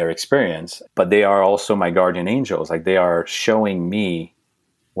through their experience. But they are also my guardian angels. Like, they are showing me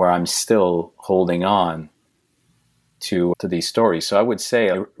where I'm still holding on to these stories. So I would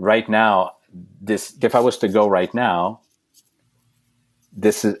say right now, if I was to go right now,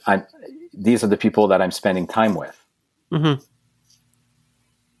 these are the people that I'm spending time with. Mm-hmm.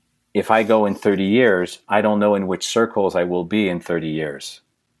 If I go in 30 years, I don't know in which circles I will be in 30 years.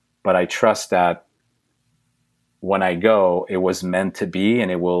 But I trust that when I go, it was meant to be, and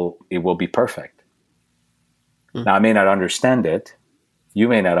it will be perfect. Mm. Now, I may not understand it. You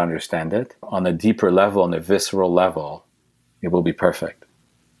may not understand it. On a deeper level, on a visceral level, it will be perfect.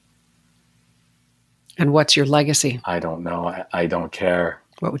 And what's your legacy? I don't know. I don't care.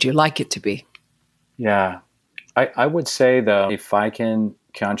 What would you like it to be? Yeah. I would say that if I can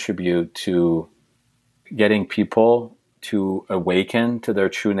contribute to getting people to awaken to their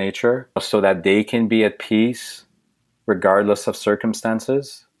true nature so that they can be at peace regardless of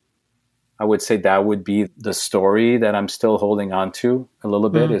circumstances, I would say that would be the story that I'm still holding on to a little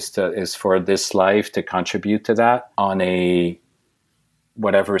bit, is for this life to contribute to that on a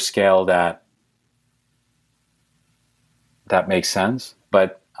whatever scale that makes sense.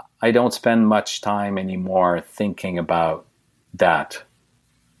 But I don't spend much time anymore thinking about that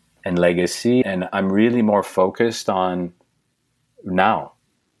and legacy, and I'm really more focused on now.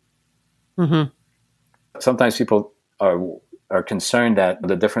 Mm-hmm. Sometimes people are concerned that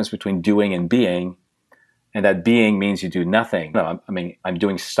the difference between doing and being, and that being means you do nothing. No, I mean, I'm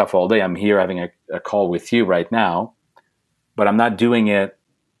doing stuff all day. I'm here having a call with you right now, but I'm not doing it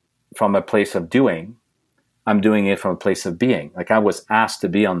from a place of doing. I'm doing it from a place of being. Like, I was asked to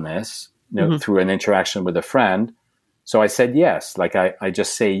be on this, through an interaction with a friend. So I said yes. Like, I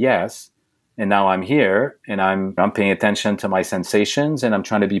just say yes. And now I'm here, and I'm paying attention to my sensations, and I'm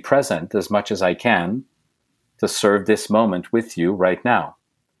trying to be present as much as I can to serve this moment with you right now,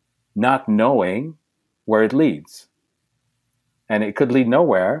 not knowing where it leads. And it could lead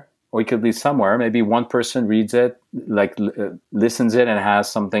nowhere, or it could lead somewhere. Maybe one person reads it, listens it, and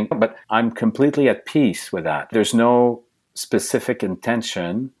has something. But I'm completely at peace with that. There's no specific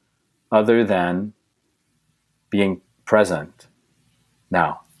intention other than being present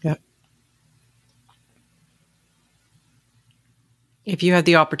now. Yeah. If you had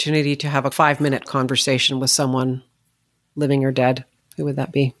the opportunity to have a 5-minute conversation with someone, living or dead, who would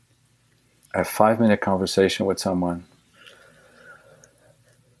that be? A 5-minute conversation with someone.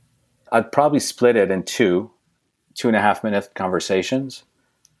 I'd probably split it in 2.5-minute conversations.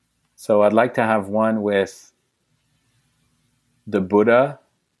 So I'd like to have one with the Buddha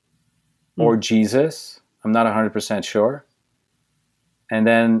or Jesus. I'm not 100% sure. And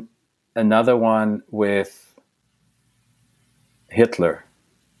then another one with Hitler.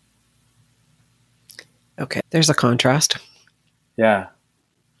 Okay, there's a contrast. Yeah.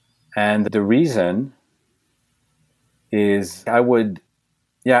 And the reason is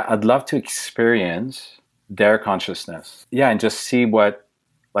I'd love to experience their consciousness. Yeah, and just see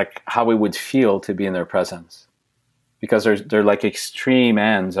how it would feel to be in their presence. Because they're like extreme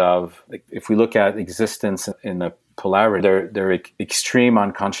ends of, like, if we look at existence in the polarity, they're extreme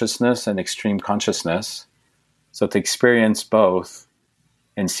unconsciousness and extreme consciousness. So to experience both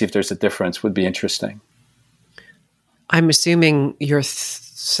and see if there's a difference would be interesting. I'm assuming you're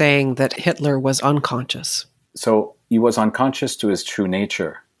saying that Hitler was unconscious. So he was unconscious to his true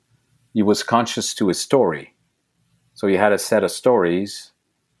nature. He was conscious to his story. So he had a set of stories.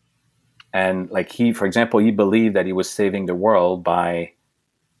 And for example, he believed that he was saving the world by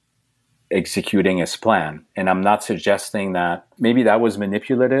executing his plan. And I'm not suggesting that maybe that was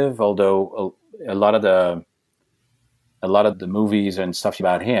manipulative, although a lot of the movies and stuff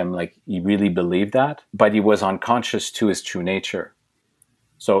about him, he really believed that, but he was unconscious to his true nature.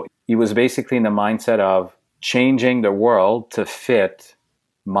 So he was basically in the mindset of changing the world to fit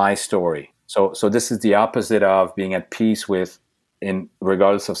my story. So this is the opposite of being at peace with, in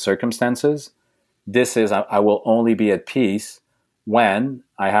regardless of circumstances. This is, I will only be at peace when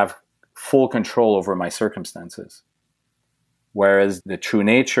I have full control over my circumstances. Whereas the true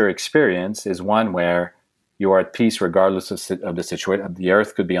nature experience is one where you are at peace regardless of the situation. The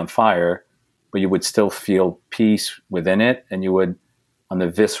earth could be on fire, but you would still feel peace within it, and you would, on the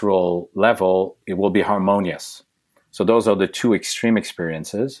visceral level, it will be harmonious. So those are the two extreme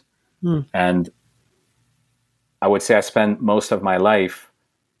experiences. And I would say I spent most of my life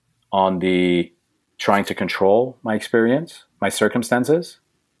on the trying to control my experience, my circumstances.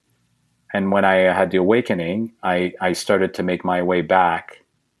 And when I had the awakening, I started to make my way back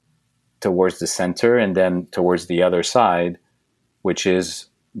towards the center and then towards the other side, which is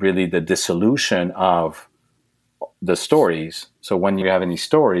really the dissolution of the stories. So when you have any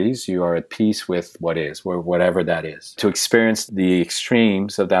stories, you are at peace with what is, or whatever that is. To experience the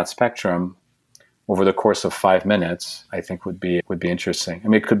extremes of that spectrum over the course of 5 minutes, I think would be interesting. I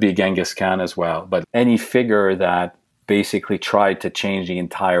mean, it could be Genghis Khan as well, but any figure that basically tried to change the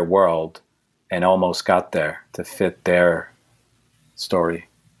entire world and almost got there to fit their story.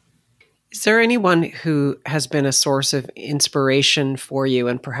 Is there anyone who has been a source of inspiration for you?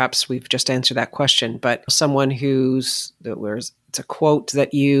 And perhaps we've just answered that question, but someone it's a quote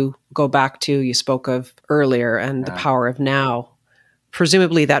that you go back to, you spoke of earlier, and the power of now.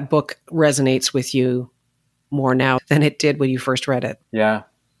 Presumably that book resonates with you more now than it did when you first read it. Yeah.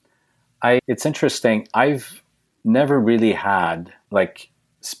 It's interesting. I've never really had like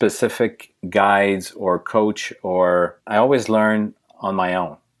specific guides or coach, or I always learn on my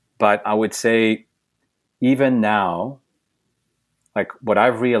own. But I would say even now, like what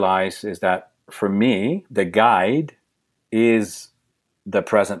I've realized is that for me, the guide is the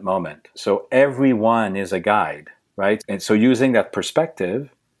present moment. So everyone is a guide, right? And so using that perspective,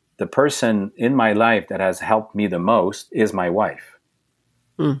 the person in my life that has helped me the most is my wife.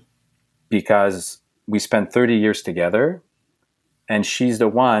 Because we spent 30 years together, and she's the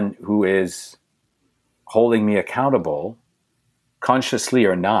one who is holding me accountable, consciously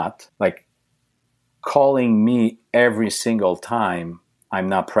or not, like calling me every single time I'm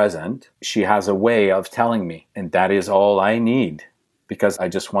not present. She has a way of telling me, and that is all I need, because I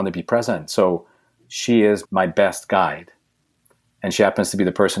just want to be present. So she is my best guide. And she happens to be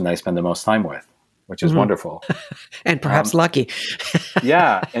the person that I spend the most time with, which is wonderful. And perhaps lucky.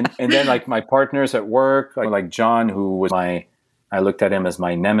 Yeah. And then like my partners at work, like John, who was I looked at him as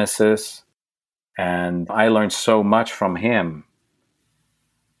my nemesis. And I learned so much from him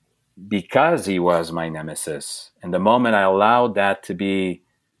because he was my nemesis. And the moment I allowed that to be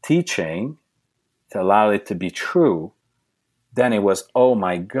teaching, to allow it to be true, then it was, oh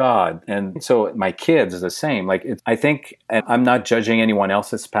my God. And so my kids is the same. Like I think, and I'm not judging anyone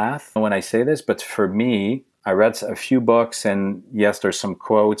else's path when I say this, but for me, I read a few books, and yes, there's some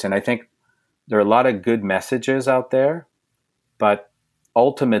quotes, and I think there are a lot of good messages out there, but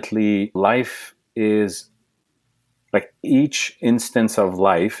ultimately life is like each instance of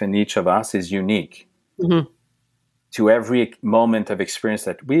life in each of us is unique. To every moment of experience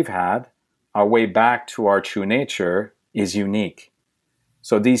that we've had, our way back to our true nature is unique.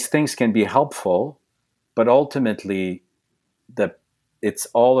 So these things can be helpful, but ultimately it's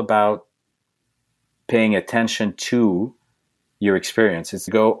all about paying attention to your experience. It's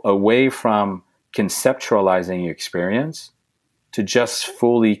to go away from conceptualizing your experience to just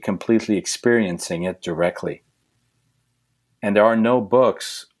fully, completely experiencing it directly. And there are no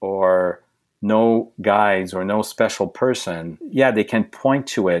books or no guides or no special person. Yeah, they can point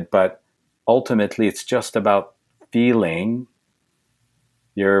to it, but ultimately it's just about feeling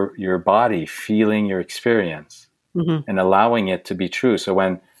your body, feeling your experience, and allowing it to be true. So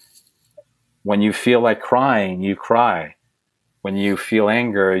when you feel like crying, you cry. When you feel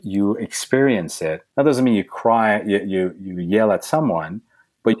anger, you experience it. That doesn't mean you cry, you yell at someone,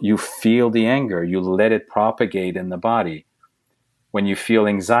 but you feel the anger. You let it propagate in the body. When you feel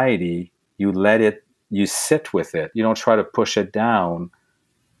anxiety, you sit with it. You don't try to push it down.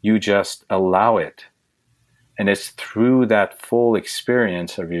 You just allow it. And it's through that full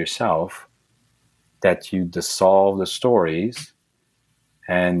experience of yourself that you dissolve the stories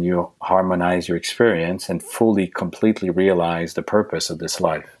and you harmonize your experience and fully, completely realize the purpose of this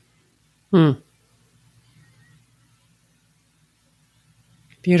life.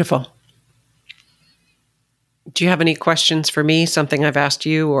 Beautiful. Do you have any questions for me, something I've asked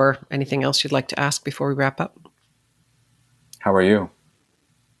you, or anything else you'd like to ask before we wrap up? How are you?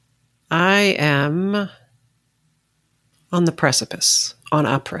 I am on a precipice.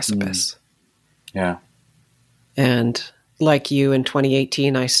 Yeah. And like you in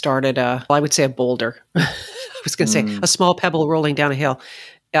 2018, I started I would say a boulder. I was going to say a small pebble rolling down a hill.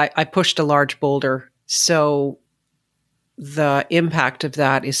 I pushed a large boulder. So the impact of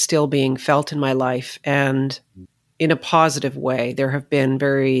that is still being felt in my life, and in a positive way. There have been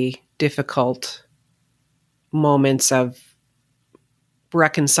very difficult moments of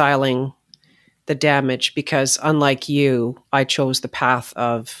reconciling the damage because, unlike you, I chose the path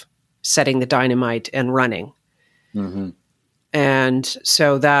of setting the dynamite and running. Mm-hmm. And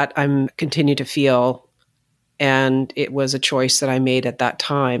so that I'm continue to feel, and it was a choice that I made at that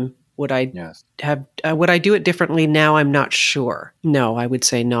time. Would I Yes. would I do it differently now? I'm not sure. No, I would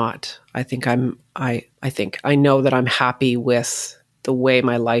say not. I think I know that I'm happy with the way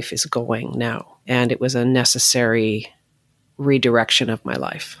my life is going now. And it was a necessary redirection of my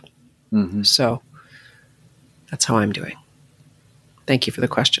life. Mm-hmm. So that's how I'm doing. Thank you for the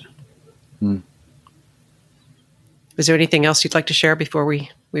question. Mm. Is there anything else you'd like to share before we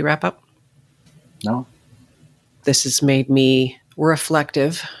wrap up? No. This has made me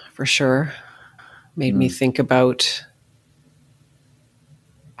reflective, for sure. Made me think about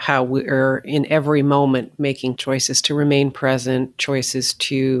how we're in every moment making choices to remain present, choices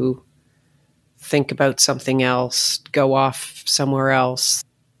to think about something else, go off somewhere else,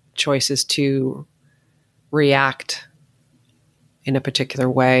 choices to react in a particular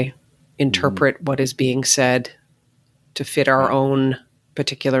way, interpret what is being said to fit our own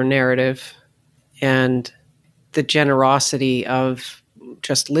particular narrative, and the generosity of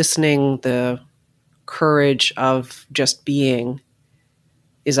just listening, the courage of just being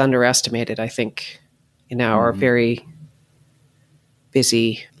is underestimated, I think, in our very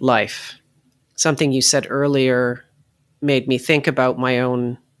busy life. Something you said earlier made me think about my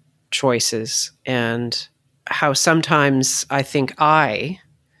own choices and how sometimes I think I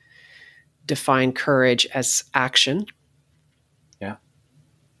define courage as action. Yeah.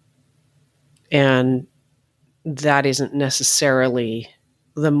 And that isn't necessarily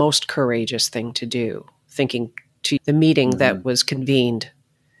the most courageous thing to do. Thinking to the meeting that was convened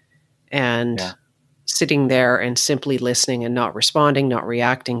and sitting there and simply listening and not responding, not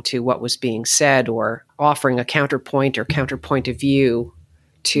reacting to what was being said or offering a counterpoint or counterpoint of view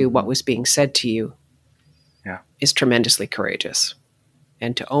to what was being said to you is tremendously courageous.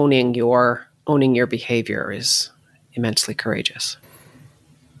 And to owning your behavior is immensely courageous.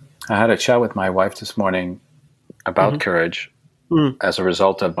 I had a chat with my wife this morning about courage as a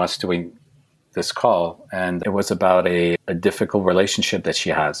result of us doing this call. And it was about a difficult relationship that she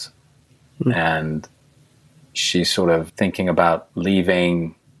has. And she's sort of thinking about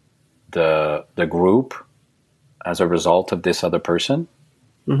leaving the group as a result of this other person.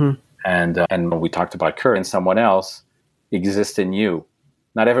 And we talked about courage, and someone else exists in you.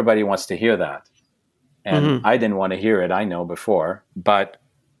 Not everybody wants to hear that. And I didn't want to hear it, I know, before. But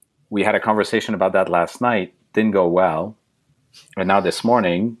we had a conversation about that last night. Didn't go well. And now this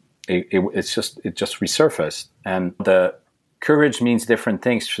morning, it just resurfaced. And the courage means different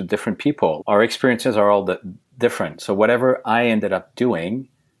things to different people. Our experiences are all different. So whatever I ended up doing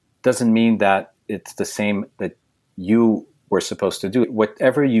doesn't mean that it's the same that you were supposed to do.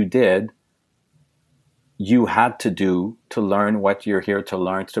 Whatever you did, you had to do to learn what you're here to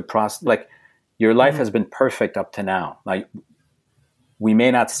learn, to process. Like, your life has been perfect up to now. Like, we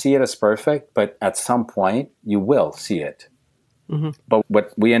may not see it as perfect, but at some point you will see it. But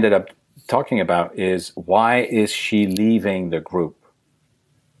what we ended up talking about is, why is she leaving the group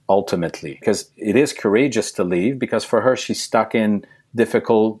ultimately? Because it is courageous to leave, because for her, she's stuck in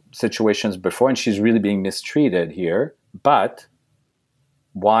difficult situations before and she's really being mistreated here. But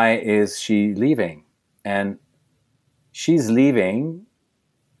why is she leaving? And she's leaving,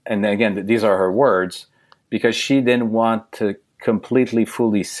 and again, these are her words, because she didn't want to completely,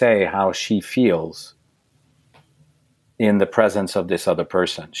 fully say how she feels in the presence of this other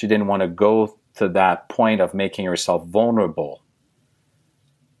person. She didn't want to go to that point of making herself vulnerable.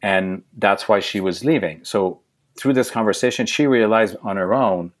 And that's why she was leaving. So through this conversation, she realized on her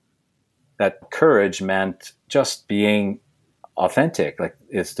own that courage meant just being authentic. Like,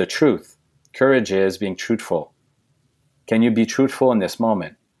 it's the truth. Courage is being truthful. Can you be truthful in this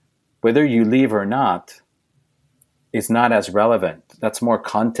moment? Whether you leave or not is not as relevant. That's more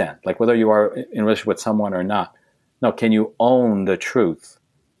content. Like, whether you are in a relationship with someone or not. No, can you own the truth?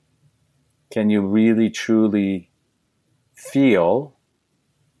 Can you really, truly feel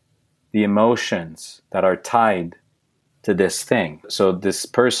the emotions that are tied to this thing? So this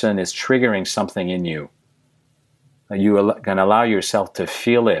person is triggering something in you. You can allow yourself to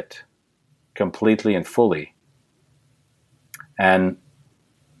feel it completely and fully. And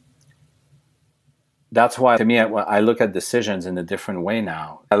that's why, to me, I look at decisions in a different way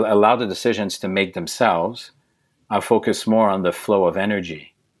now. I allow the decisions to make themselves. I focus more on the flow of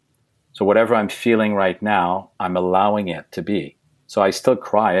energy. So whatever I'm feeling right now, I'm allowing it to be. So I still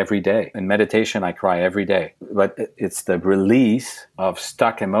cry every day. In meditation, I cry every day. But it's the release of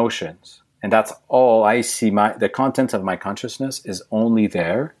stuck emotions And that's all I see. The content of my consciousness is only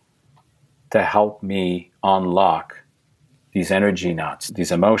there to help me unlock these energy knots,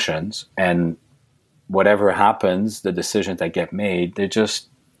 these emotions, and whatever happens, the decisions that get made, it's just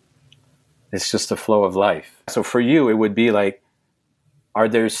the flow of life. So for you, it would be like, are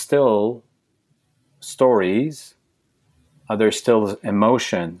there still stories? Are there still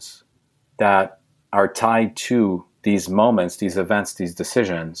emotions that are tied to these moments, these events, these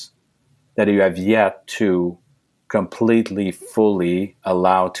decisions that you have yet to completely, fully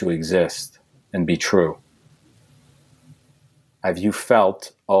allow to exist and be true? Have you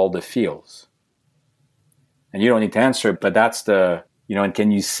felt all the feels? And you don't need to answer, but that's and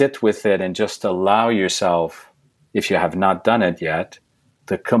can you sit with it and just allow yourself, if you have not done it yet,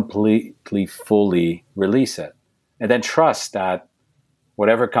 to completely, fully release it? And then trust that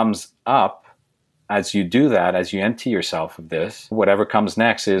whatever comes up as you do that, as you empty yourself of this, whatever comes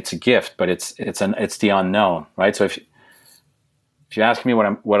next, it's a gift, but it's the unknown, right? So if you ask me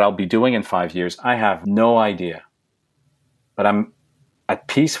what I'll be doing in 5 years, I have no idea, but I'm at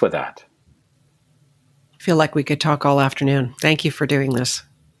peace with that. I feel like we could talk all afternoon. Thank you for doing this.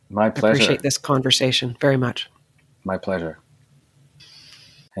 My pleasure. I appreciate this conversation very much. My pleasure.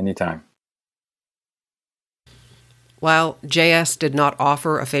 Anytime. While JS did not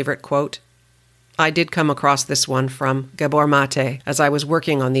offer a favorite quote, I did come across this one from Gabor Mate as I was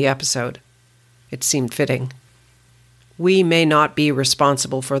working on the episode. It seemed fitting. We may not be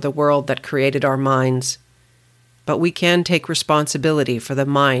responsible for the world that created our minds, but we can take responsibility for the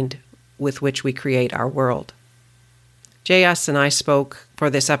mind with which we create our world. JS and I spoke for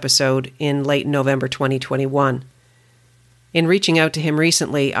this episode in late November 2021. In reaching out to him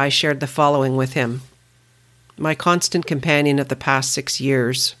recently, I shared the following with him. My constant companion of the past 6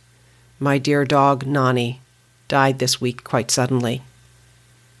 years, my dear dog Nani, died this week quite suddenly.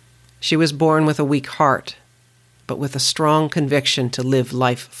 She was born with a weak heart, but with a strong conviction to live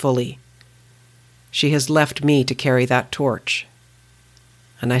life fully. She has left me to carry that torch,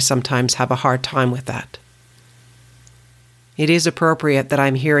 and I sometimes have a hard time with that. It is appropriate that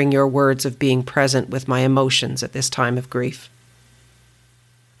I'm hearing your words of being present with my emotions at this time of grief.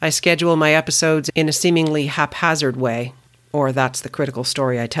 I schedule my episodes in a seemingly haphazard way, or that's the critical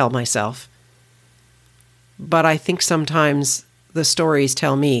story I tell myself. But I think sometimes the stories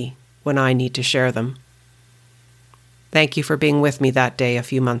tell me when I need to share them. Thank you for being with me that day a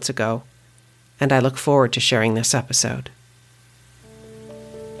few months ago, and I look forward to sharing this episode.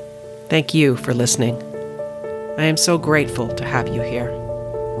 Thank you for listening. I am so grateful to have you here.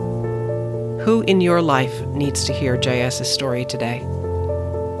 Who in your life needs to hear JS's story today?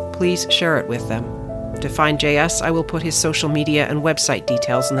 Please share it with them. To find JS, I will put his social media and website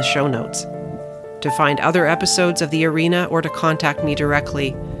details in the show notes. To find other episodes of The Arena or to contact me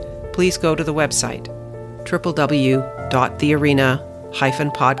directly, please go to the website,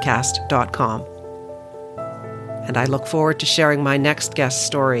 www.thearena-podcast.com. And I look forward to sharing my next guest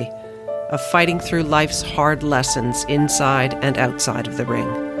story of fighting through life's hard lessons inside and outside of the ring.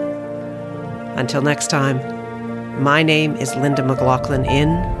 Until next time, my name is Linda McLaughlin in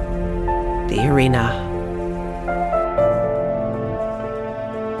The Arena.